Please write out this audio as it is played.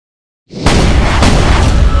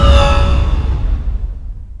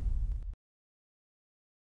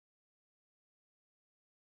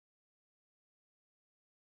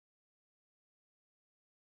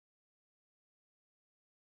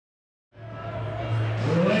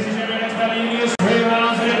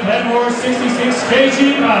66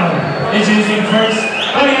 kg Bout. Introducing first,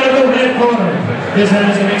 fighting out of the red corner. This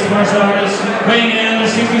man is a mixed martial artist, weighing in under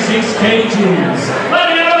 66 kgs.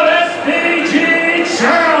 Fighting out of SPG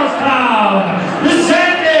Charlestown,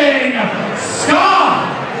 presenting Scott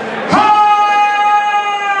Harvey!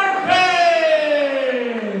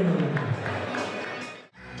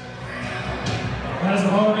 As the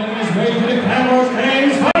whole ring is ready for the Cowboys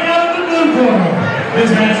Kings, fighting out of the blue corner.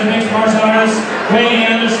 This man is a mixed martial artist, weighing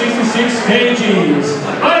in under 66 kgs.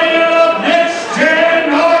 Fighting out of Next Gen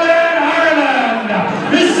Northern Ireland,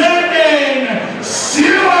 presenting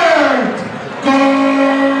Stuart!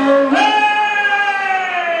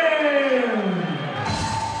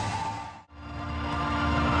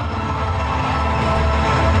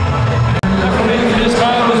 This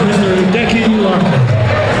bout is Mr. Dec Larkin.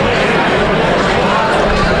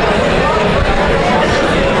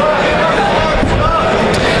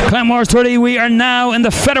 Wars 30, we are now in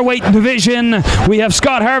the featherweight division. We have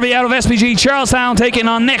Scott Harvey out of SPG Charlestown taking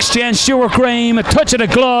on Next Gen Stuart Graham, a touch of the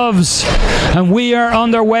gloves, and we are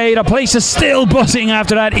underway. The place is still buzzing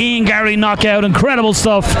after that Ian Gary knockout. Incredible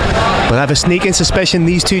stuff. But I have a sneaking suspicion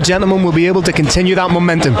these two gentlemen will be able to continue that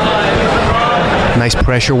momentum. Nice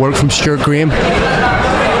pressure work from Stuart Graham.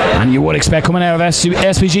 And you would expect coming out of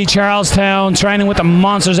SPG Charlestown, training with the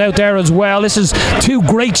monsters out there as well. This is two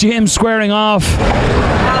great gyms squaring off.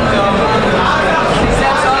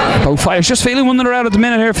 Both fighters just feeling one another out at the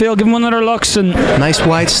minute here, Phil. Giving one another looks. And nice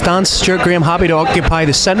wide stance. Stuart Graham happy to occupy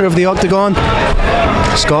the centre of the octagon.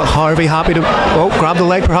 Scott Harvey happy to grab the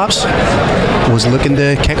leg perhaps. Was looking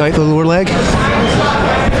to kick out the lower leg.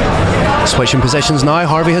 Switching positions now.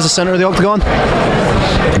 Harvey has the centre of the octagon.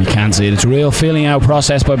 You can see it. It's a real feeling out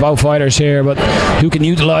process by both fighters here, but who can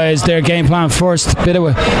utilise their game plan first? Bit of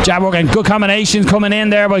a jab work and good combinations coming in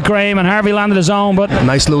there by Graham, and Harvey landed his own. But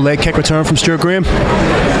nice low leg kick return from Stuart Graham.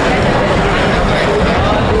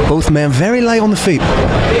 Both men very light on the feet.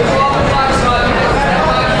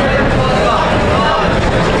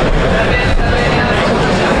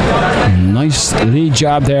 Nice lead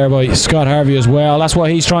jab there by Scott Harvey as well. That's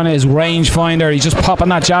why he's trying to, his range finder. He's just popping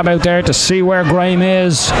that jab out there to see where Graham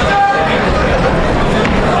is. A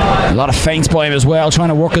lot of feints by him as well, trying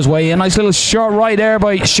to work his way in. Nice little short right there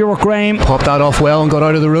by Stuart Graham. Popped that off well and got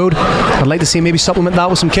out of the road. I'd like to see maybe supplement that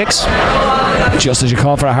with some kicks. Just as you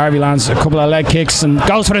call for it, Harvey lands a couple of leg kicks and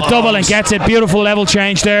goes for the double and gets it. Beautiful level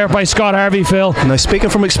change there by Scott Harvey, Phil. Now, speaking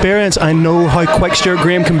from experience, I know how quick Stuart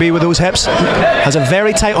Graham can be with those hips. Has a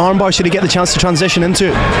very tight armbar should he get the chance to transition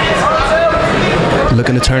into it.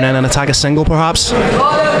 Looking to turn in and attack a single perhaps.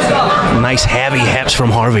 Nice heavy hips from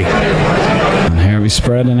Harvey. And Harvey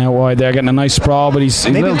spreading out wide there, getting a nice sprawl, but he's a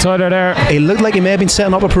little tighter there. He looked like he may have been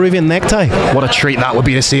setting up a Peruvian necktie. What a treat that would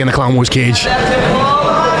be to see in the Clown Wars cage.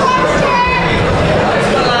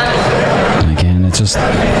 It's just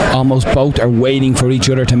almost both are waiting for each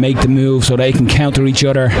other to make the move so they can counter each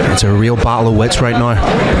other. It's a real battle of wits right now.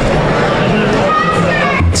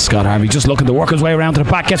 Scott Harvey just looking to work his way around to the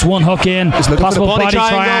back, gets one hook in. He's looking possible for the body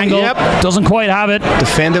triangle. Yep. Doesn't quite have it.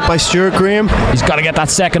 Defended by Stuart Graham. He's got to get that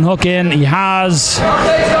second hook in. He has.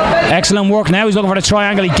 Excellent work now. He's looking for the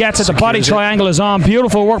triangle. He gets it. The body triangle is on.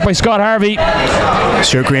 Beautiful work by Scott Harvey.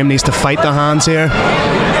 Stuart Graham needs to fight the hands here.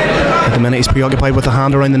 At the minute he's preoccupied with the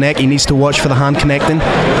hand around the neck. He needs to watch for the hand connecting.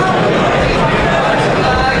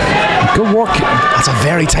 Good work. That's a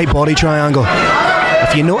very tight body triangle.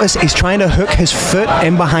 If you notice, he's trying to hook his foot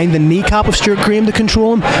in behind the kneecap of Stuart Graham to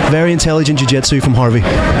control him. Very intelligent jiu-jitsu from Harvey.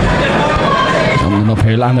 Coming up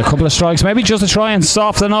here, land a couple of strikes, maybe just to try and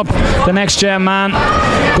soften up the Next Gen man.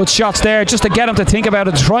 Good shots there, just to get him to think about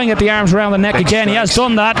it, to try and get the arms around the neck again. He has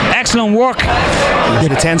done that. Excellent work.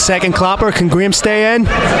 The 10-second clapper. Can Graham stay in?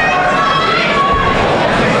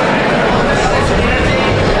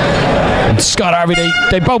 Scott Harvey,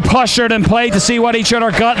 they both postured and played to see what each other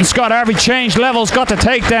got, and Scott Harvey changed levels, got the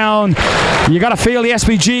takedown. You got to feel the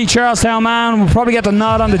SPG Charlestown man will probably get the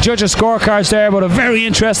nod on the judges' scorecards there, but a very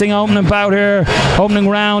interesting opening bout here, opening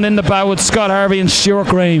round in the bout with Scott Harvey and Stuart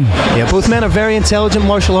Graham. Yeah, both men are very intelligent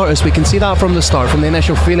martial artists. We can see that from the start, from the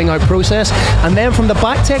initial feeling out process, and then from the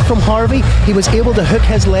back tech from Harvey, he was able to hook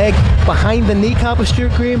his leg behind the kneecap of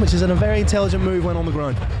Stuart Graham, which is a very intelligent move when on the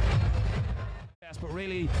ground. But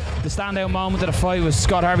really, the standout moment of the fight was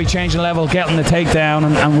Scott Harvey changing level, getting the takedown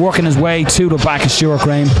and working his way to the back of Stuart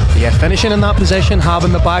Graham. Yeah, finishing in that position,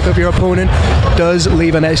 having the back of your opponent, does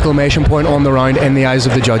leave an exclamation point on the round in the eyes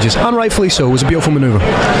of the judges, and rightfully so. It was a beautiful manoeuvre.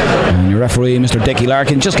 And your referee, Mr. Dec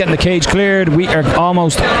Larkin, just getting the cage cleared. We are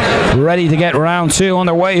almost ready to get round two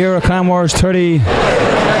underway here at Clown Wars 30.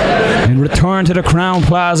 in return to the Crowne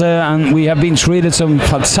Plaza, and we have been treated some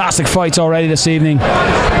fantastic fights already this evening.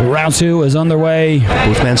 Round 2 is underway.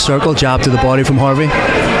 Both men circle, jab to the body from Harvey.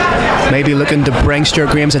 Maybe looking to bring Stuart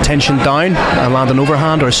Graham's attention down and land an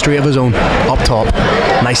overhand or a straight of his own up top.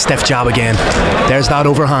 Nice stiff jab again. There's that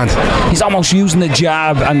overhand. He's almost using the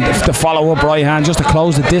jab and the follow-up right hand just to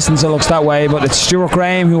close the distance. It looks that way, but it's Stuart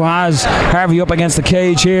Graham who has Harvey up against the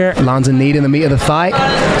cage here. Lands a knee in the meat of the thigh.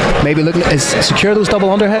 Maybe looking to secure those double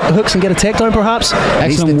underhooks and get a takedown perhaps.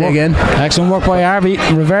 Excellent work. Excellent work by Harvey.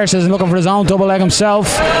 Reverses and looking for his own double leg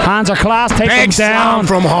himself. Hands are clasped. Takes him down.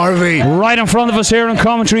 From Harvey. Right in front of us here in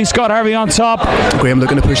commentary. Scott Harvey on top. Graham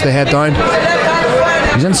looking to push the head down.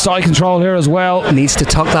 He's in side control here as well. Needs to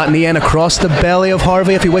tuck that knee in across the belly of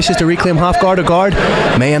Harvey if he wishes to reclaim half guard or guard.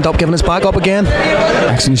 May end up giving his back up again.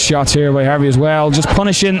 Excellent shots here by Harvey as well. Just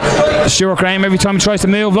punishing Stuart Graham every time he tries to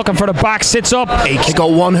move. Looking for the back. Sits up. He's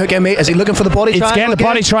got one hook in, mate. Is he looking for the body triangle? It's getting the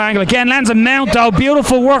body triangle again. Lands a mount though.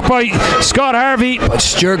 Beautiful work by Scott Harvey. But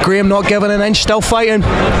Stuart Graham not giving an inch. Still fighting.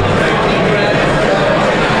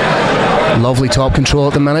 Lovely top control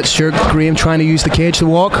at the minute. Stuart Graham trying to use the cage to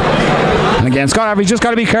walk. And again, Scott Harvey just got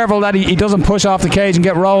to be careful that he doesn't push off the cage and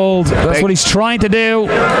get rolled. That's what he's trying to do.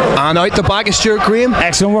 And out the back of Stuart Graham.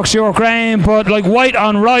 Excellent work, Stuart Graham. But like white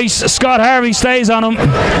on rice, Scott Harvey stays on him.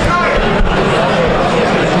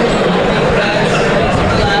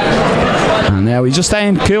 And now he's just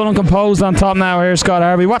staying cool and composed on top now here, Scott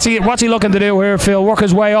Harvey. What's he looking to do here, Phil? Work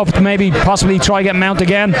his way up, maybe possibly try get mount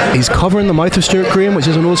again. He's covering the mouth of Stuart Graham, which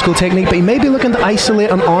is an old school technique, but he may be looking to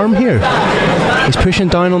isolate an arm here. He's pushing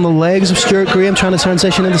down on the legs of Stuart Graham, trying to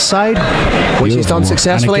transition in the side, which he's done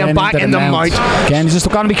successfully, and back in the mount. Again, he's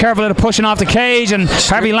just got to be careful of pushing off the cage, and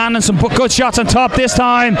Harvey landing some good shots on top this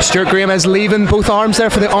time. Stuart Graham is leaving both arms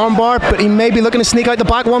there for the arm bar, but he may be looking to sneak out the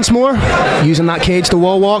back once more, using that cage to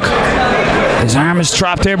wall walk. His arm is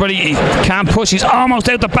trapped here, but he can't push. He's almost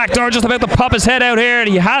out the back door, just about to pop his head out here.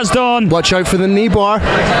 He has done. Watch out for the knee bar.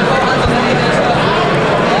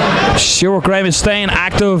 Stuart Graham is staying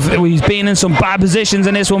active. He's been in some bad positions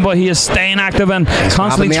in this one, but he is staying active and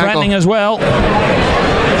constantly threatening as well.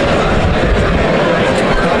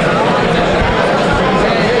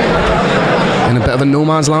 In a bit of a no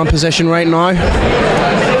man's land position right now.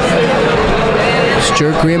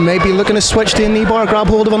 Stuart Graham may be looking to switch to a knee bar, grab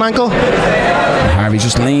hold of an ankle. Harvey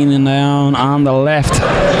just leaning down on the left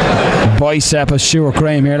bicep of Stuart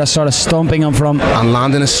Graham here. That's sort of stumping him from. And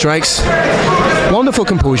landing his strikes. Wonderful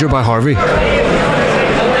composure by Harvey.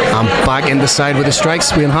 And back in the side with the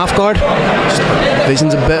strikes, being half guard.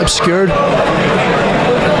 Vision's a bit obscured.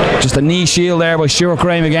 Just a knee shield there by Stuart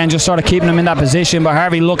Graham again, just sort of keeping him in that position, but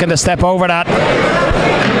Harvey looking to step over that.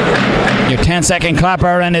 Your 10-second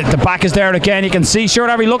clapper, and the back is there again. You can see Stuart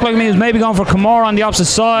Harvey looked like he was maybe going for Kimura on the opposite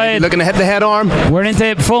side. Maybe looking to hit the head arm. We're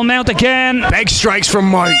into full mount again. Big strikes from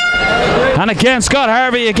Mount. And again, Scott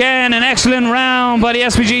Harvey again, an excellent round by the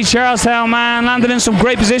SPG Charlestown man. Landed in some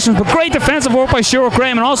great positions, but great defensive work by Stuart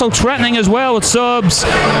Graham, and also threatening as well with subs.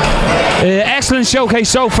 Excellent showcase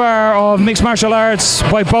so far of mixed martial arts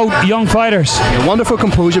by both young fighters. Yeah, wonderful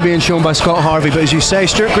composure being shown by Scott Harvey, but as you say,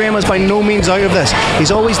 Stuart Graham is by no means out of this.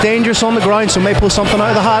 He's always dangerous on the ground, so may pull something out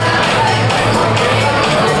of the hat.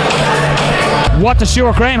 What does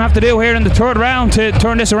Stuart Graham have to do here in the third round to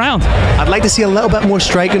turn this around? I'd like to see a little bit more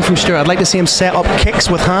striking from Stuart. I'd like to see him set up kicks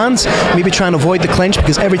with hands, maybe try and avoid the clinch,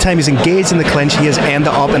 because every time he's engaged in the clinch, he has ended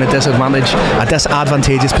up in a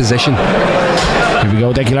disadvantageous position. Here we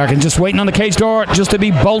go, Dec Larkin just waiting on the cage door just to be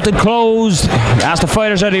bolted closed. Ask the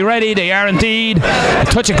fighters, are they ready? They are indeed. A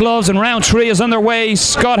touch of gloves and round 3 is underway.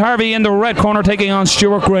 Scott Harvey in the red corner taking on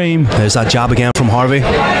Stuart Graham. There's that jab again from Harvey.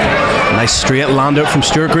 Nice straight land out from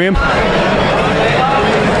Stuart Graham.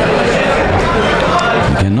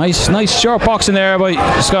 Again, nice sharp boxing there by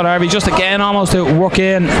Scott Harvey. Just again almost to work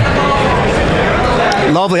in.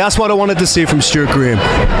 Lovely, that's what I wanted to see from Stuart Graham.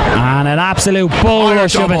 And an absolute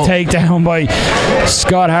bullish of a takedown by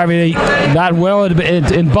Scott Harvey. That well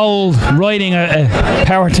in bold riding a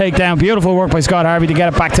power takedown. Beautiful work by Scott Harvey to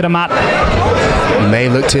get it back to the mat. He may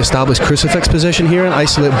look to establish crucifix position here and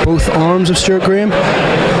isolate both arms of Stuart Graham.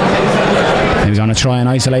 He's going to try and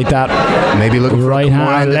isolate that. Maybe looking for right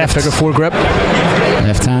hand, left figure 4 grip.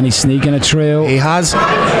 Left hand, he's sneaking it through. He has.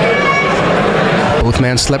 Both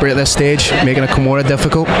men slippery at this stage, making a Kimura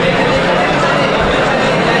difficult.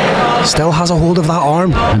 Still has a hold of that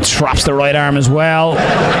arm. And traps the right arm as well.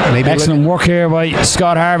 Maybe excellent work here by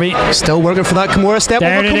Scott Harvey. Still working for that Kimura step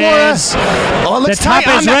there over it Kimura. Is. Oh, it looks the tap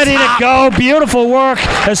is ready to go. Beautiful work.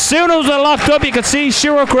 As soon as it locked up, you could see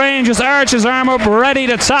Stuart Crowne just arch his arm up, ready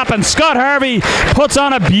to tap, and Scott Harvey puts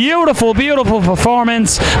on a beautiful, beautiful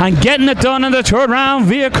performance and getting it done in the third round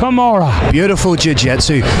via Kimura. Beautiful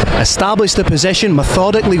jiu-jitsu. Established the position,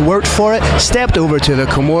 methodically worked for it, stepped over to the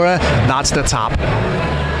Kimura. That's the tap.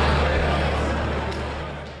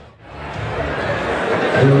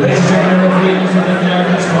 Ladies and gentlemen, referee Dec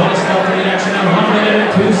Larkin has called a stop to the action now. 1 minute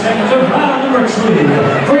and 2 seconds of round number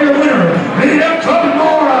 3. For your